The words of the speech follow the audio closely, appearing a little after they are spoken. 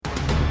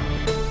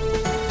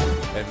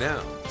And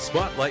now,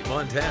 Spotlight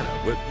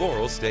Montana with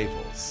Laurel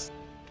Staples.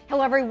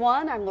 Hello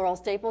everyone, I'm Laurel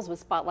Staples with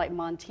Spotlight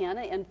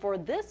Montana, and for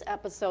this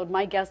episode,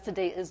 my guest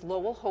today is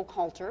Lowell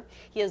Hochhalter.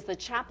 He is the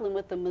chaplain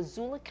with the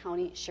Missoula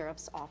County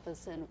Sheriff's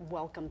Office, and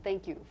welcome.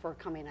 Thank you for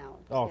coming out.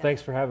 Oh,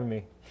 thanks for having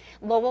me.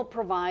 Lowell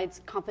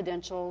provides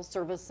confidential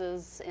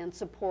services and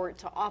support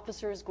to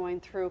officers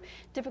going through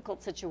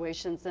difficult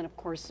situations, and of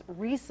course,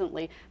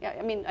 recently,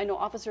 I know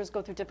officers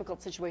go through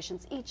difficult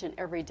situations each and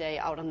every day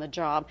out on the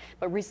job,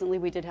 but recently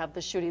we did have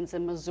the shootings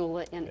in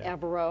Missoula and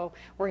Evero.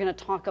 We're going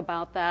to talk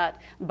about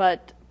that,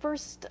 but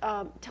first,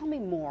 tell me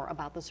more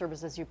about the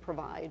services you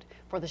provide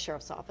for the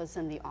Sheriff's Office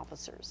and the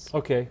officers.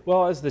 Okay,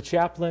 well, as the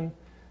chaplain,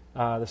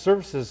 the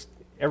services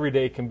every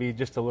day can be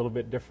just a little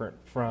bit different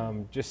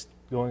from just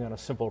going on a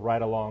simple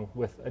ride-along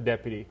with a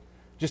deputy.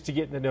 Just to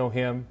get to know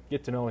him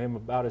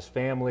about his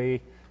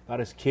family,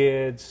 about his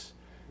kids,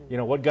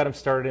 what got him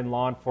started in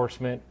law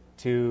enforcement,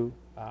 to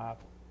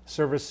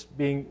service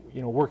being,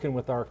 working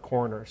with our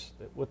coroners,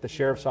 with the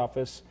Sheriff's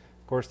Office,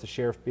 of course the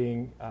sheriff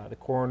being the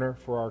coroner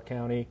for our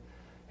county,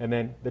 and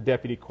then the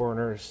deputy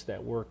coroners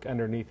that work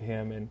underneath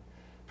him, and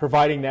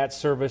providing that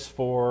service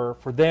for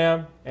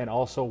them, and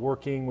also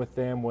working with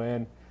them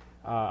when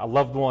a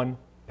loved one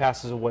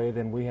passes away.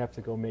 Then we have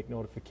to go make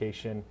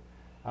notification.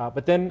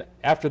 But then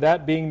after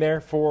that, being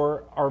there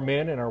for our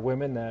men and our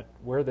women that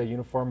wear the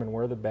uniform and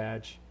wear the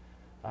badge,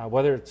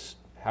 whether it's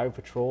Highway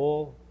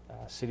Patrol,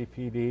 City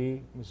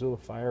PD, Missoula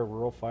Fire,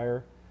 Rural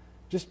Fire,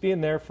 just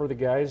being there for the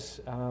guys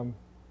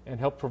and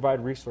help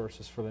provide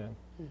resources for them.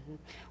 Mm-hmm.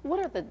 What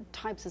are the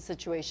types of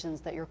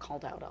situations that you're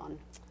called out on?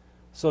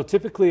 So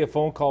typically a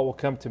phone call will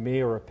come to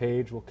me, or a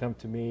page will come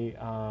to me,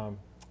 a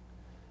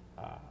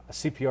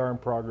CPR in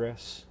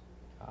progress,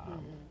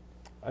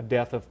 a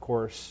death, of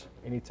course.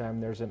 Anytime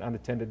there's an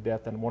unattended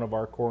death and one of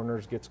our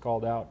coroners gets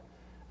called out,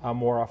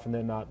 more often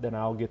than not, then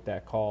I'll get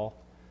that call.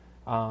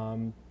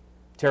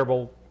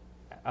 Terrible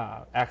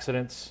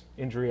accidents,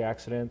 injury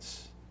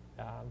accidents,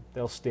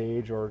 they'll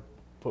stage or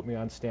put me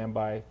on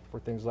standby for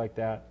things like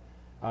that.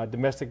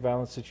 Domestic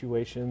violence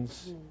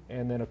situations,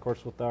 and then of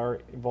course with our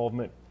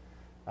involvement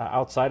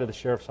outside of the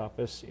Sheriff's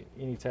Office,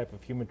 any type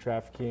of human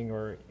trafficking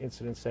or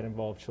incidents that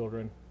involve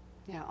children.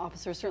 Yeah,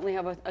 officers certainly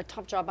have a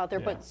tough job out there,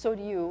 but so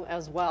do you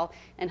as well,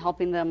 in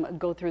helping them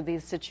go through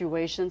these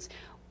situations.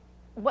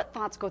 What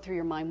thoughts go through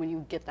your mind when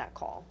you get that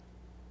call?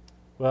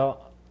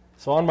 Well,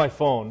 so on my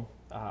phone,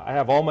 I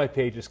have all my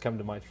pages come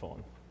to my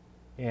phone.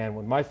 And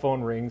when my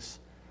phone rings,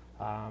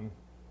 I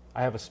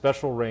have a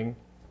special ring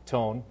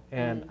tone,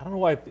 and I don't know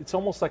why, it's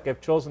almost like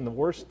I've chosen the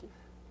worst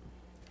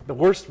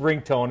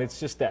ringtone. It's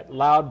just that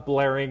loud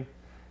blaring,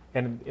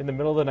 and in the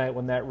middle of the night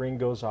when that ring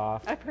goes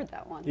off. I've heard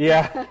that one.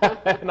 Yeah,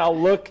 and I'll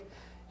look,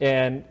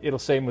 and it'll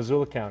say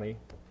Missoula County,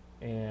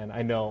 and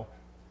I know,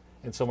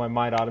 and so my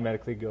mind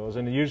automatically goes.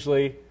 And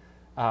usually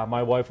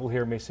my wife will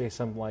hear me say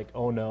something like,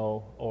 "Oh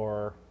no,"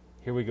 or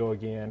 "Here we go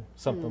again,"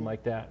 something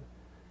like that.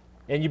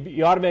 And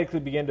you automatically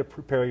begin to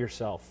prepare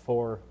yourself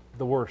for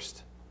the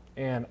worst.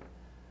 And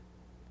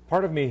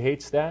part of me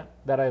hates that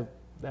I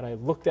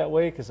look that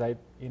way, because I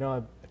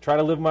try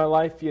to live my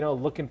life,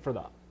 looking for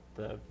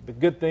the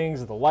good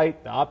things, the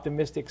light, the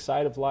optimistic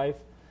side of life.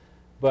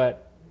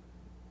 But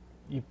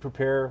you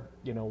prepare,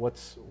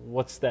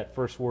 what's that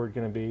first word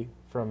going to be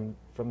from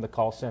the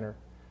call center.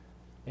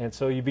 And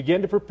so you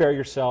begin to prepare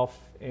yourself,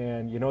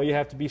 and you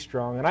have to be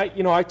strong. And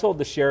I told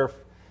the sheriff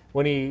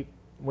when he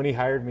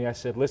hired me, I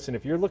said, listen,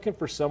 if you're looking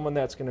for someone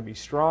that's going to be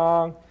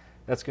strong,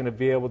 that's going to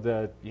be able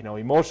to,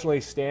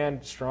 emotionally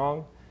stand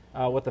strong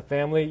with the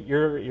family,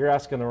 you're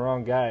asking the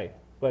wrong guy.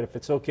 But if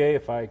it's okay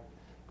if I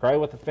cry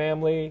with the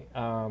family,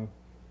 I'm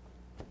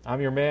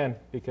your man,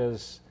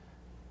 because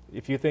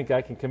if you think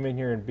I can come in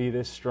here and be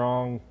this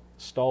strong,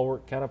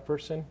 stalwart kind of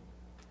person,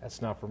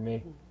 that's not for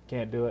me.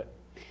 Can't do it.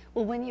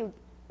 Well,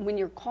 when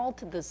you're called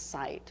to this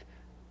site,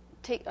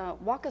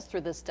 walk us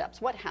through the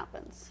steps. What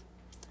happens?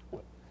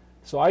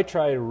 So I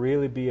try to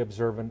really be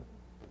observant.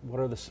 What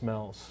are the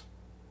smells?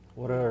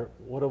 What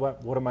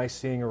am I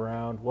seeing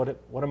around? What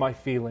am I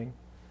feeling?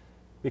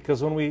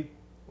 Because when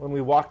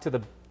we walk to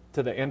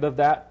the end of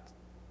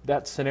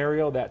that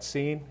scenario, that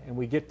scene, and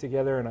we get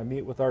together and I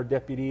meet with our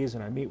deputies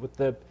and I meet with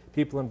the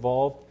people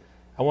involved,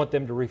 I want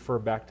them to refer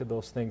back to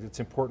those things.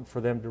 It's important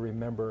for them to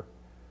remember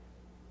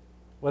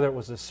whether it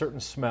was a certain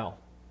smell,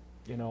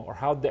 or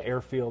how did the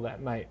air feel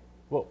that night.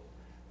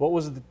 What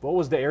was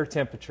the air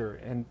temperature?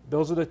 And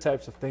those are the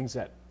types of things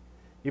that,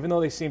 even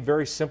though they seem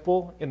very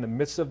simple, in the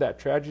midst of that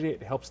tragedy,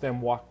 it helps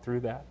them walk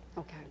through that.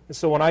 Okay. And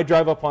so when I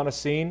drive up on a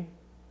scene,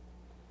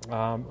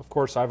 of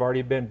course, I've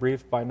already been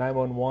briefed by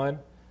 911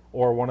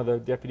 or one of the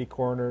deputy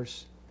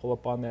coroners, pull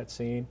up on that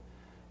scene.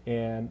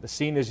 And the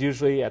scene is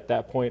usually at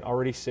that point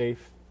already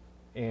safe.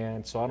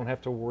 And so I don't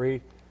have to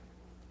worry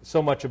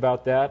so much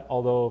about that,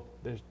 although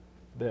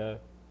the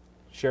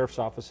Sheriff's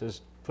Office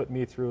has put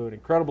me through an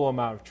incredible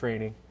amount of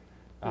training.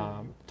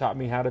 Taught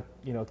me how to,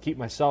 keep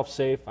myself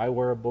safe. I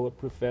wear a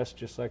bulletproof vest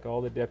just like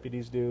all the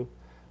deputies do.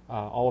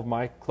 All of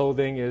my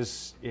clothing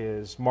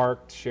is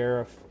marked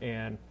sheriff,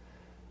 and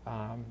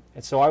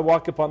And so I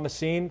walk up on the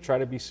scene, try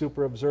to be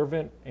super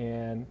observant,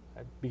 and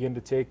I begin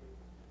to take,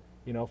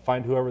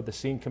 find whoever the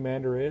scene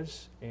commander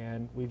is,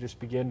 and we just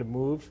begin to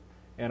move,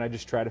 and I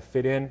just try to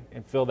fit in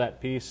and fill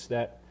that piece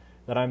that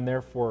I'm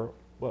there for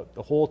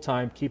the whole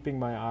time, keeping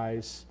my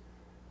eyes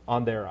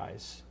on their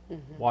eyes,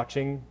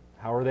 watching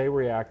how are they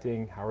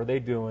reacting, how are they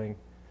doing,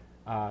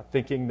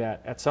 thinking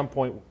that at some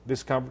point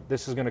this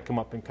is going to come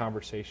up in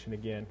conversation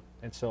again.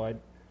 And so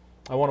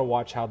I want to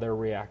watch how they're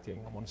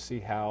reacting. I want to see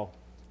how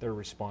they're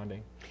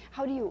responding.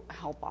 How do you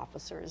help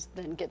officers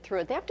then get through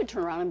it? They have to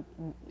turn around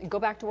and go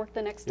back to work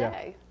the next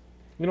day.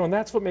 And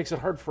that's what makes it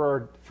hard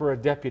for a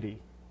deputy,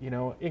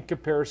 in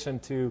comparison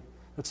to,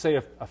 let's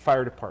say, a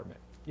fire department.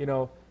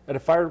 At a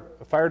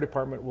fire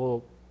department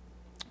will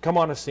come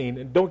on a scene,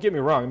 and don't get me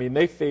wrong, I mean,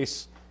 they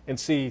face and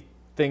see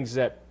things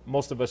that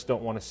most of us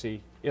don't want to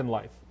see in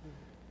life.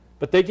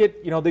 But they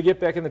get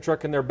back in the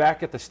truck and they're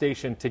back at the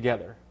station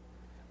together.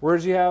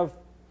 Whereas you have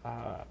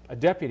a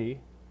deputy,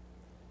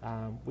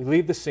 we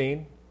leave the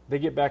scene, they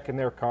get back in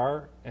their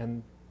car,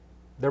 and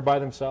they're by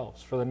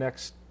themselves for the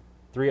next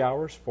 3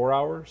 hours, 4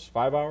 hours,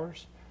 5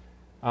 hours.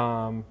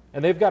 And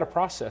they've got to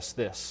process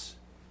this,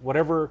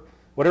 whatever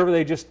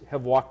they just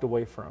have walked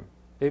away from.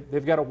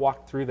 They've got to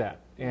walk through that.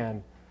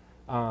 And,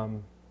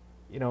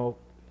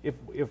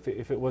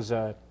 if it was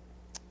an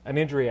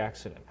injury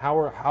accident,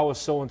 how is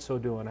so-and-so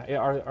doing?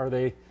 Are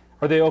they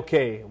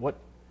okay?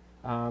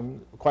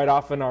 Quite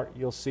often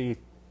you'll see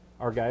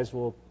our guys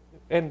will,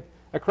 and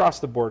across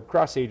the board,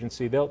 cross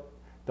agency, they'll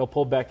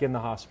pull back in the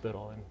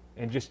hospital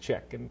and just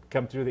check and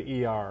come through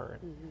the ER.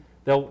 And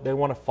they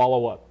want to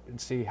follow up and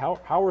see how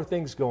are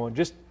things going,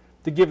 just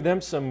to give them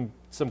some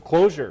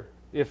closure,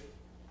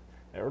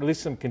 or at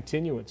least some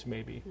continuance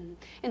maybe.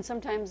 And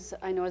sometimes,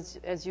 I know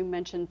as you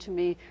mentioned to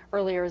me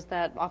earlier, is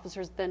that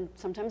officers then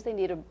sometimes they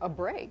need a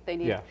break. They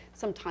need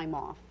some time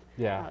off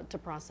to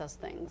process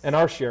things. And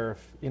our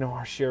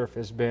sheriff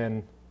has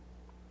been,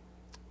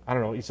 I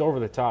don't know, he's over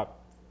the top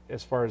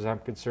as far as I'm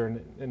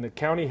concerned. And the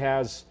county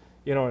has,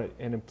 an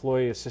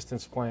employee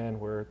assistance plan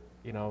where,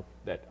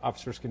 that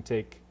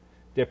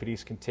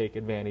deputies can take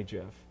advantage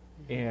of.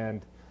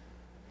 And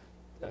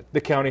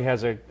the county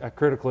has a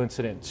critical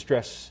incident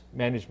stress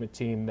management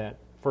team that,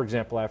 for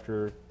example,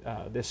 after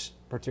this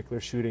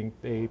particular shooting,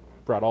 they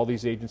brought all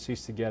these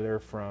agencies together,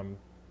 from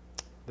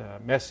the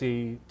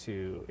MESI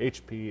to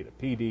HP to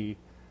PD,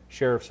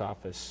 sheriff's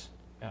office,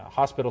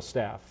 hospital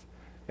staff,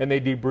 and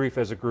they debrief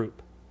as a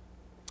group.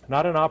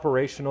 Not an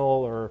operational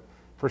or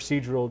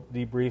procedural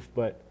debrief,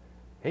 but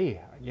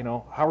hey,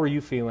 how are you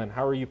feeling?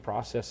 How are you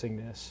processing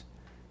this?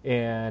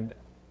 And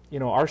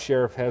our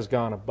sheriff has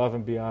gone above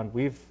and beyond.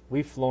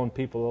 We've flown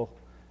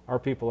our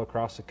people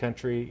across the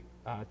country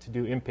to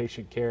do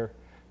inpatient care.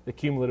 The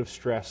cumulative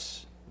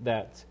stress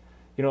that,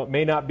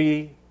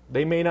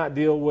 they may not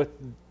deal with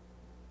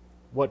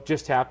what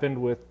just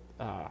happened with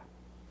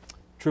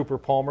Trooper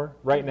Palmer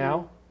right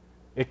now.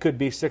 It could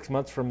be 6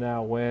 months from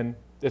now when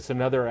it's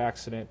another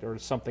accident or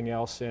something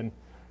else, and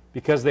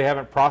because they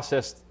haven't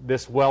processed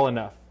this well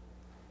enough,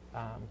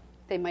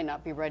 they might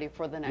not be ready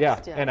for the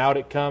next step. And out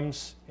it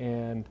comes,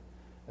 and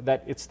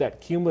it's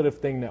that cumulative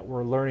thing that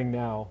we're learning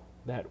now,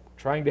 that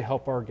trying to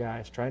help our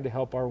guys, trying to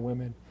help our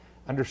women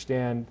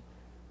understand,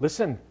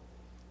 listen,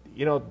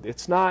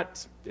 it's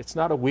not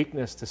a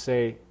weakness to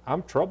say,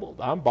 I'm troubled,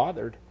 I'm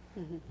bothered.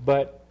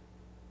 But,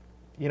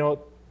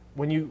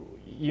 when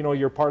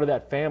you're part of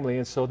that family,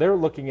 and so they're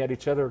looking at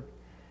each other,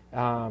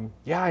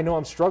 I know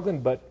I'm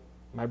struggling, but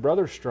my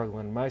brother's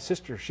struggling, my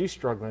sister, she's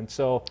struggling.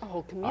 So a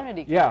whole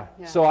community.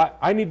 So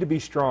I need to be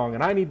strong,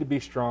 and I need to be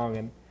strong.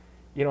 And,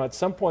 at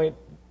some point,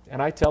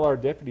 and I tell our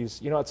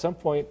deputies, at some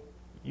point,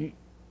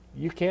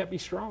 you can't be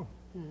strong.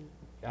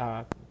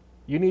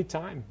 You need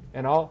time.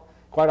 And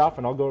quite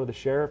often I'll go to the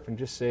sheriff and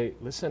just say,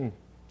 listen,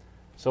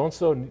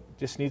 so-and-so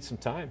just needs some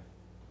time.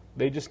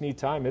 They just need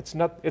time. It's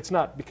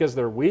not because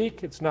they're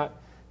weak. It's not,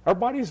 our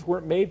bodies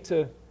weren't made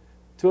to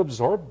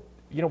absorb,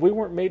 we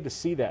weren't made to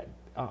see that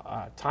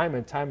time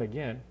and time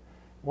again.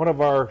 One of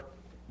our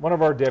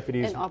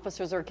deputies. And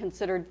officers are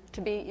considered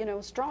to be,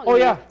 strong. Oh,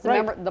 yeah,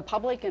 right. Member, the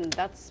public, and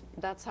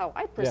that's how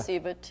I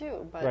perceive it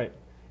too. But. Right.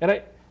 And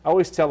I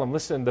always tell them,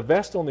 listen, the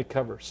vest only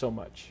covers so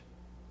much.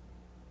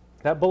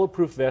 That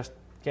bulletproof vest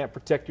can't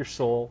protect your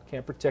soul,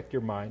 can't protect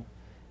your mind,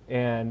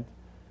 and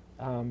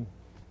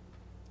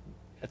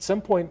at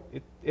some point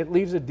it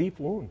leaves a deep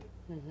wound,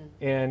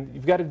 and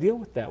you've got to deal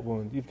with that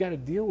wound. You've got to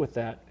deal with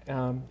that.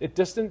 It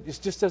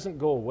just doesn't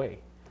go away,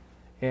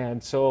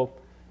 and so,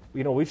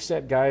 we've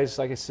sent guys,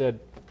 like I said,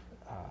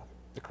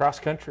 across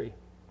country,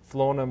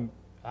 flown them.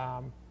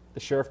 The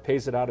sheriff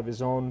pays it out of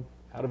his own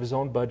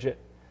budget,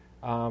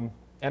 and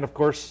of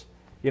course,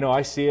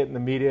 I see it in the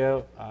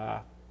media.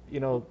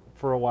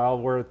 For a while,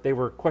 where they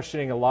were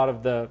questioning a lot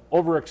of the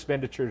over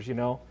expenditures,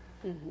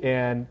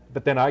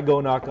 but then I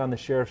go knock on the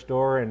sheriff's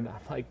door, and I'm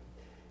like,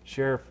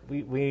 Sheriff,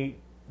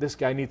 this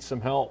guy needs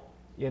some help,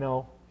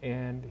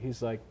 and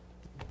he's like,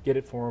 get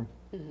it for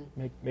him,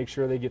 make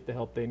sure they get the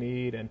help they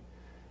need, and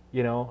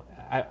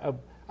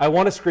I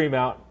want to scream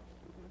out,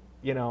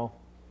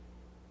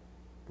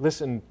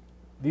 listen,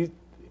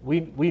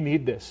 we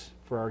need this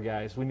for our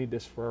guys. We need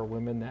this for our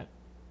women. That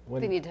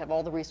when They need to have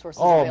all the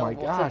resources oh my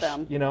available gosh, to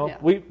them. you know, Yeah.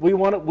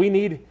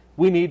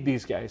 we need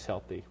these guys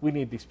healthy. We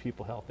need these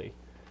people healthy.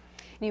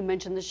 You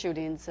mentioned the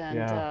shootings and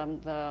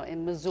Yeah.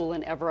 in Missoula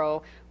and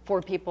Evero,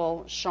 4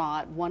 people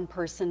shot, 1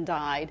 person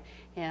died,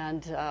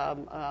 and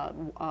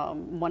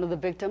one of the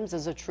victims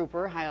is a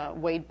trooper,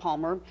 Wade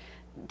Palmer.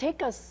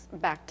 Take us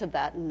back to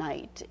that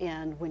night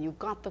and when you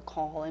got the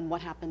call and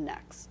what happened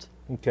next.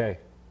 Okay,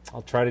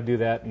 I'll try to do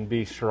that and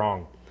be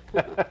strong.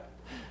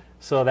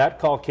 So that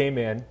call came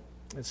in.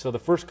 And so the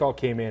first call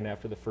came in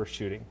after the first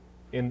shooting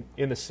in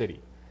the city,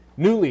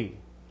 newly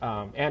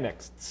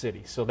annexed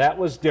city. So that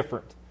was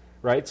different,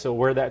 right? So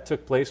where that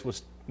took place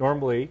was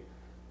normally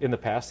in the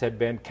past had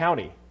been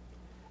county,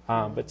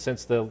 but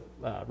since the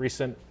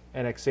recent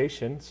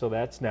annexation, so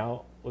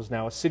was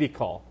now a city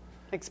call.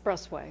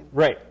 Expressway.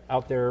 Right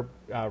out there,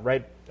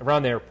 right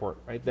around the airport.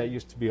 Right, that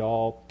used to be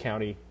all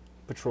county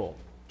patrol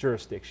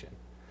jurisdiction.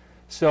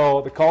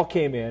 So the call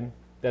came in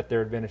that there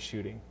had been a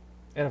shooting,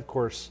 and of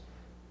course,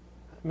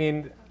 I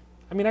mean,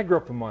 I grew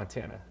up in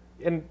Montana,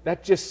 and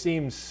that just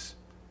seems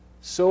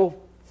so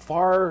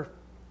far.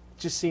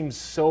 Just seems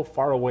so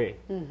far away.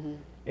 Mm-hmm.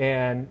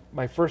 And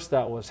my first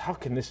thought was, how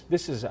can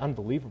this is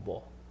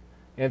unbelievable.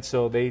 And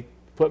so they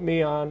put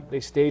me on, they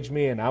staged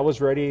me, and I was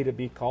ready to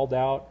be called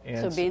out. And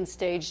So being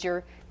staged,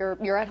 you're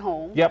at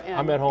home. Yep, and-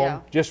 I'm at home, yeah.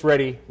 just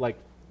ready. Like,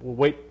 we'll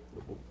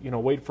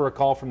wait for a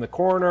call from the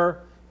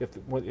coroner.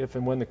 If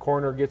and when the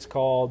coroner gets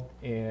called,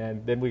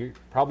 and then we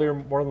probably are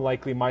more than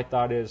likely. My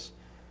thought is,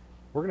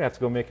 we're gonna have to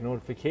go make a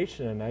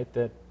notification tonight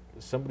that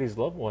somebody's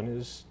loved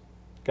one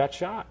got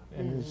shot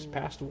and has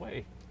passed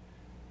away.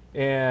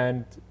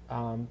 And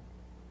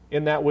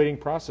in that waiting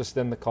process,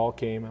 then the call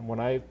came, and when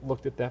I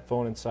looked at that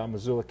phone and saw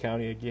Missoula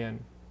County again,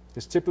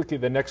 because typically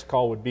the next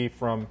call would be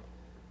from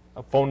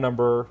a phone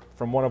number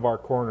from one of our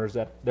coroners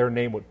that their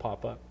name would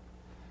pop up.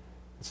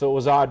 So it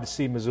was odd to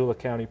see Missoula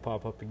County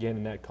pop up again,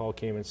 and that call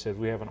came and said,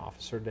 we have an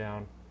officer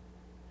down.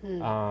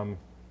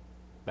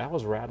 That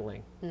was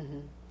rattling. Mm-hmm.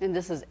 And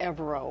this is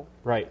Evero.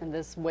 Right. And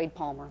this Wade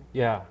Palmer.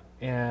 Yeah,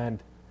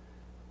 and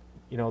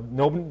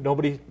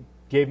nobody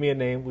gave me a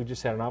name. We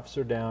just had an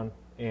officer down,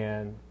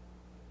 and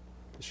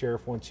the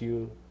sheriff wants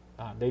you.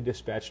 They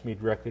dispatched me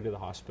directly to the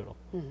hospital.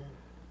 Mm-hmm.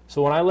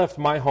 So when I left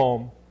my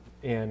home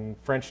in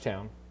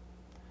Frenchtown,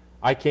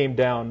 I came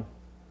down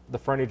the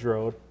frontage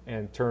road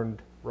and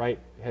turned right,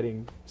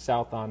 heading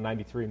south on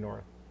 93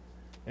 North.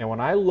 And when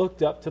I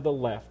looked up to the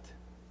left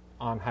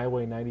on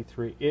Highway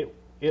 93,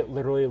 it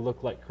literally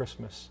looked like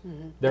Christmas.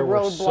 Mm-hmm. There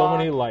were so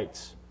many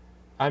lights.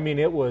 I mean,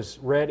 it was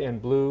red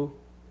and blue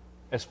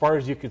as far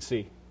as you could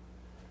see.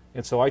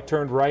 And so I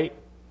turned right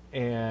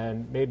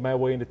and made my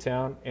way into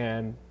town,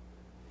 and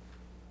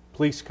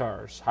police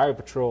cars, highway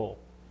patrol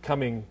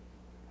coming.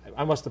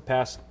 I must have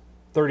passed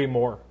 30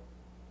 more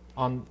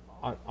on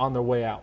their way out.